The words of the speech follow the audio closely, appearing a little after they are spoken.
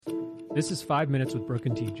This is 5 Minutes with Brooke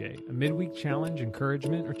and TJ, a midweek challenge,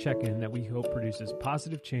 encouragement, or check-in that we hope produces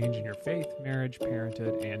positive change in your faith, marriage,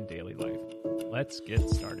 parenthood, and daily life. Let's get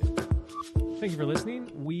started. Thank you for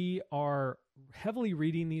listening. We are heavily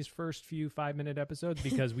reading these first few 5-minute episodes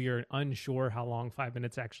because we are unsure how long 5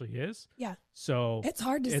 minutes actually is. Yeah. So it's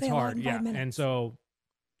hard to say a lot in 5 minutes. And so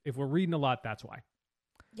if we're reading a lot, that's why.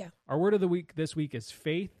 Yeah. Our word of the week this week is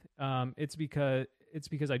faith. It's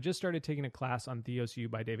because I just started taking a class on Theos U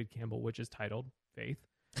by David Campbell, which is titled Faith.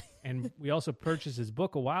 And we also purchased his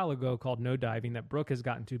book a while ago called No Diving that Brooke has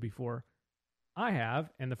gotten to before I have.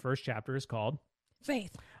 And the first chapter is called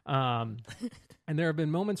Faith. And there have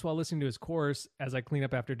been moments while listening to his course as I clean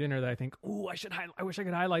up after dinner that I think, oh, I wish I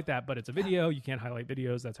could highlight that, but it's a video. You can't highlight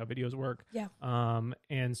videos. That's how videos work. Yeah.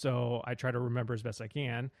 And so I try to remember as best I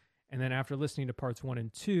can. And then after listening to parts 1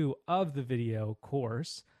 and 2 of the video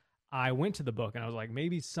course, I went to the book and I was like,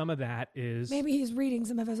 maybe some of that is... Maybe he's reading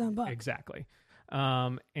some of his own book. Exactly.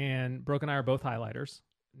 And Brooke and I are both highlighters.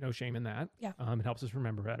 No shame in that. Yeah. It helps us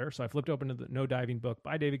remember better. So I flipped open to the No Diving book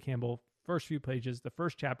by David Campbell. First few pages. The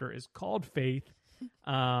first chapter is called Faith.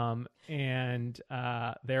 There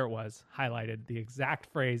it was, highlighted, the exact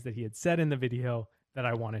phrase that he had said in the video that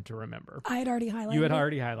I wanted to remember. I had already highlighted it. You had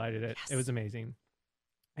already highlighted it. Yes. It was amazing.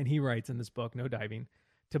 And he writes in this book, No Diving,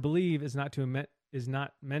 to believe is not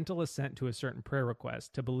mental assent to a certain prayer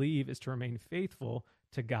request. To believe is to remain faithful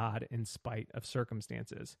to God in spite of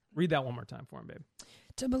circumstances. Read that one more time for him, babe.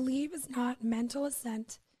 To believe is not mental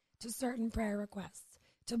assent to certain prayer requests.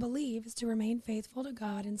 To believe is to remain faithful to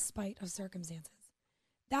God in spite of circumstances.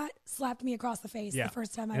 That slapped me across the face the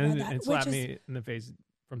first time I read that. It slapped me in the face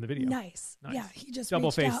from the video. Nice. Yeah, he just double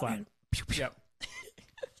reached face out slap. And, pew, pew. Yep.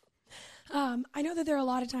 I know that there are a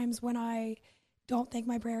lot of times when I don't think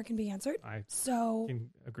my prayer can be answered. I so can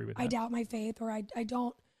agree with that. I doubt my faith, or I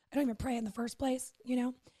don't even pray in the first place, you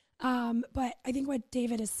know? But I think what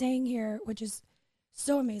David is saying here, which is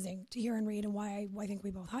so amazing to hear and read, and why I think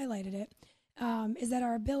we both highlighted it, is that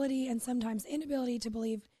our ability and sometimes inability to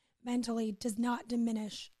believe mentally does not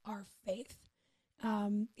diminish our faith.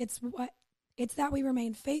 It's that we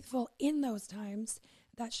remain faithful in those times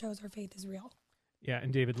that shows our faith is real. Yeah,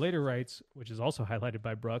 and David later writes, which is also highlighted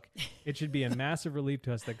by Brooke, it should be a massive relief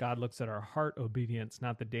to us that God looks at our heart obedience,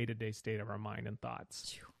 not the day-to-day state of our mind and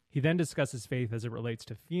thoughts. He then discusses faith as it relates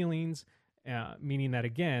to feelings, meaning that,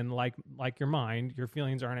 again, like your mind, your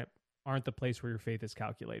feelings aren't the place where your faith is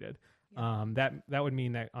calculated. Yeah. That would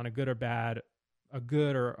mean that on a good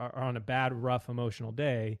or on a bad, rough, emotional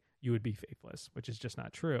day, you would be faithless, which is just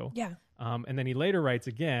not true. Yeah. And then he later writes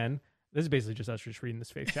again, this is basically just us just reading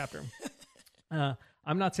this faith chapter.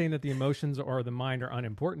 I'm not saying that the emotions or the mind are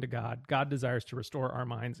unimportant to God. God desires to restore our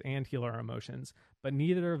minds and heal our emotions, but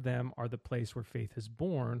neither of them are the place where faith is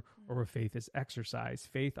born or where faith is exercised.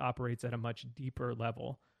 Faith operates at a much deeper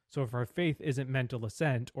level. So if our faith isn't mental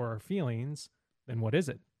assent or our feelings, then what is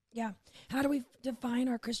it? Yeah. How do we define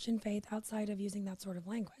our Christian faith outside of using that sort of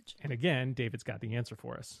language? And again, David's got the answer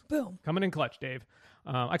for us. Boom. Coming in clutch, Dave.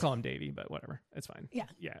 I call him Davey, but whatever. It's fine. Yeah.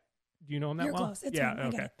 Yeah. Do you know him that You're well? Close. It's fine. I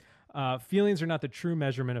get it. Feelings are not the true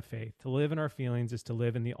measurement of faith. To live in our feelings is to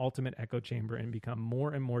live in the ultimate echo chamber and become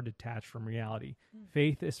more and more detached from reality.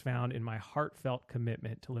 Faith is found in my heartfelt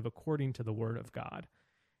commitment to live according to the word of God.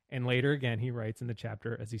 And later again, he writes in the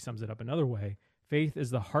chapter, as he sums it up another way, faith is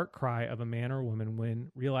the heart cry of a man or woman when,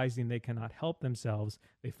 realizing they cannot help themselves,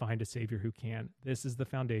 they find a Savior who can. This is the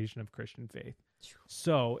foundation of Christian faith.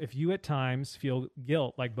 So if you at times feel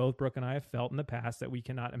guilt, like both Brooke and I have felt in the past, that we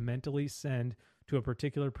cannot mentally send to a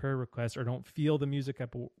particular prayer request or don't feel the music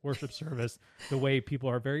at worship service the way people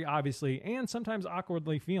are very obviously and sometimes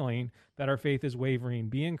awkwardly feeling that our faith is wavering,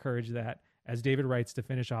 be encouraged that, as David writes to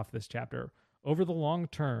finish off this chapter, over the long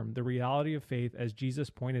term, the reality of faith, as Jesus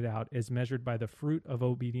pointed out, is measured by the fruit of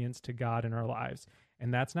obedience to God in our lives.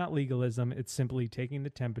 And that's not legalism. It's simply taking the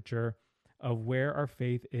temperature of where our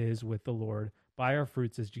faith is with the Lord. By our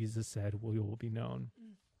fruits, as Jesus said, we will be known.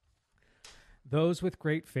 Those with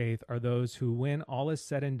great faith are those who, when all is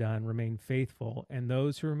said and done, remain faithful. And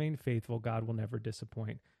those who remain faithful, God will never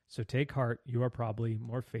disappoint. So take heart. You are probably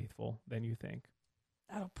more faithful than you think.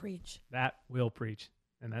 That'll preach. That will preach.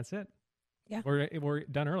 And that's it. Yeah. We're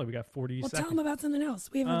done early. We got 40 seconds. Tell them about something else.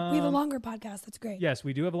 We have a longer podcast. That's great. Yes,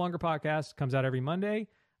 we do have a longer podcast. Comes out every Monday.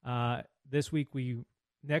 Next week we're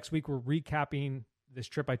recapping this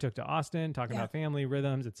trip I took to Austin, talking about family,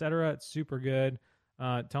 rhythms, etc. It's super good.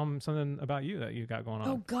 Tell them something about you that you got going on.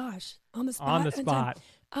 Oh gosh, on the spot. On the spot.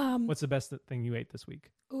 What's the best thing you ate this week?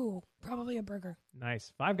 Ooh, probably a burger.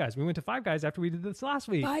 Nice. Five Guys. We went to Five Guys after we did this last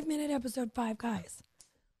week. 5-minute episode, Five Guys.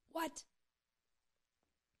 What?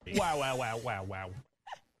 Wow.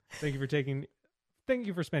 Thank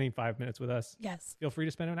you for spending 5 minutes with us. Yes. Feel free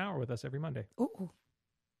to spend an hour with us every Monday. Ooh.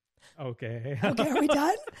 Okay. Okay, are we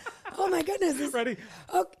done? Oh my goodness. Ready?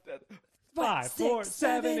 Okay. 5, 4,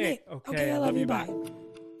 7, 8. Okay, I love you. Bye.